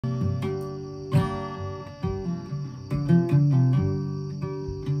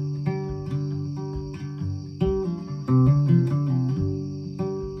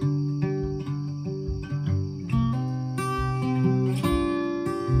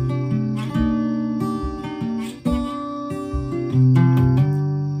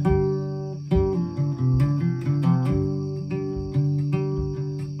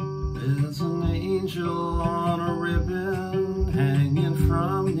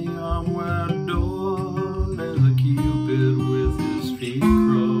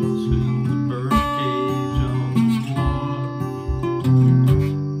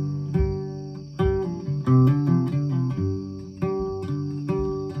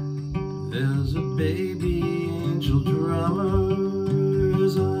There's a baby angel drummer,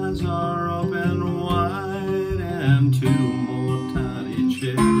 his eyes are open wide, and two more tiny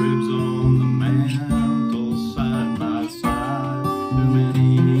cherubs on the mantle side by side. Too many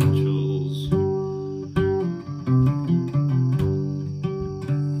angels,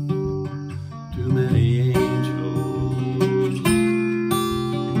 too many angels.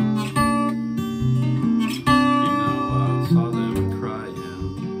 You know, I saw them crying.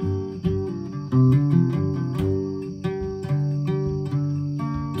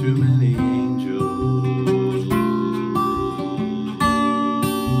 Too many angels. You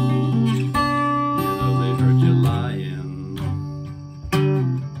know, they heard you lying.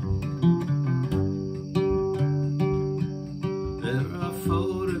 There are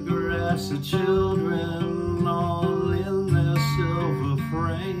photographs of children all in their silver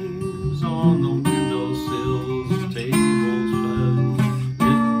frames on the windowsills, tables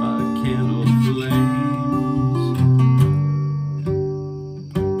lit by candle flames.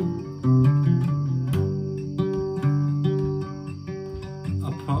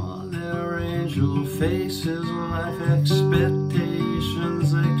 Upon their angel faces, life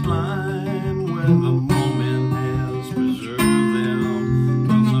expectations they climb, where the moment has preserved them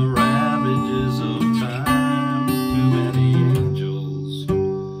from the ravages of time. Too many angels,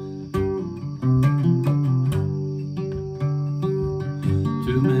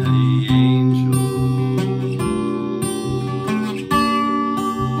 too many angels.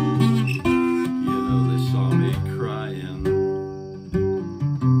 You know, they saw me crying.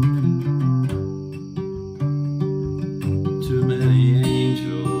 Too many angels.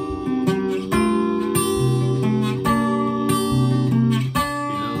 You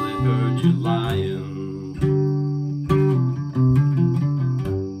know, they heard you lying.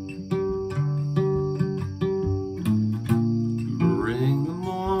 Bring the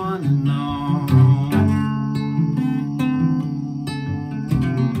morning on.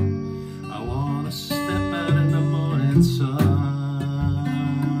 I wanna step out in the morning sun.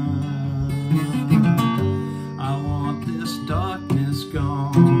 I want this darkness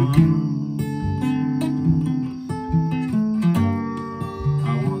gone. I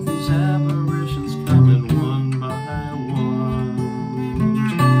want these apparitions coming one by one.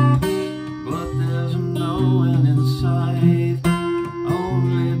 But there's no end in sight,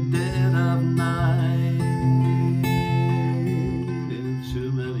 only dead of night. And too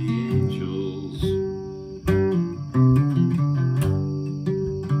many angels.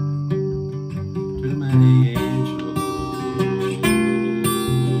 Too many angels.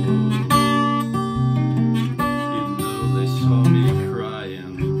 You know, they saw me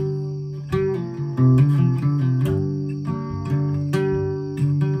crying.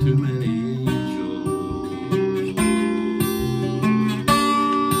 Too many angels.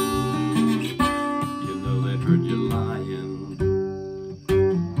 You know, they heard you lying.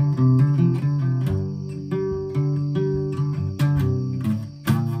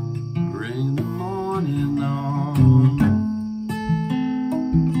 Bring the morning on.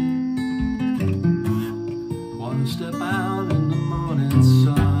 Wanna step out in the morning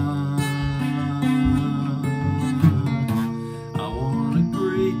sun. I wanna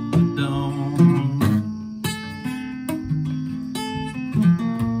greet the dawn.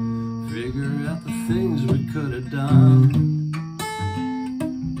 Figure out the things we could have done.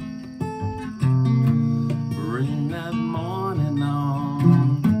 Bring that morning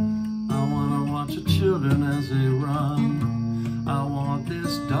on. I wanna watch the children as they run. I want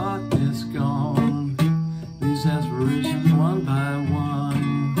this darkness gone, these aspirations one by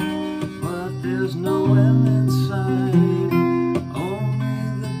one. But there's no end in sight, only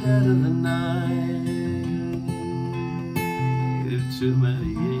the dead of the night. Too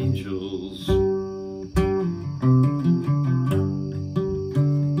many angels.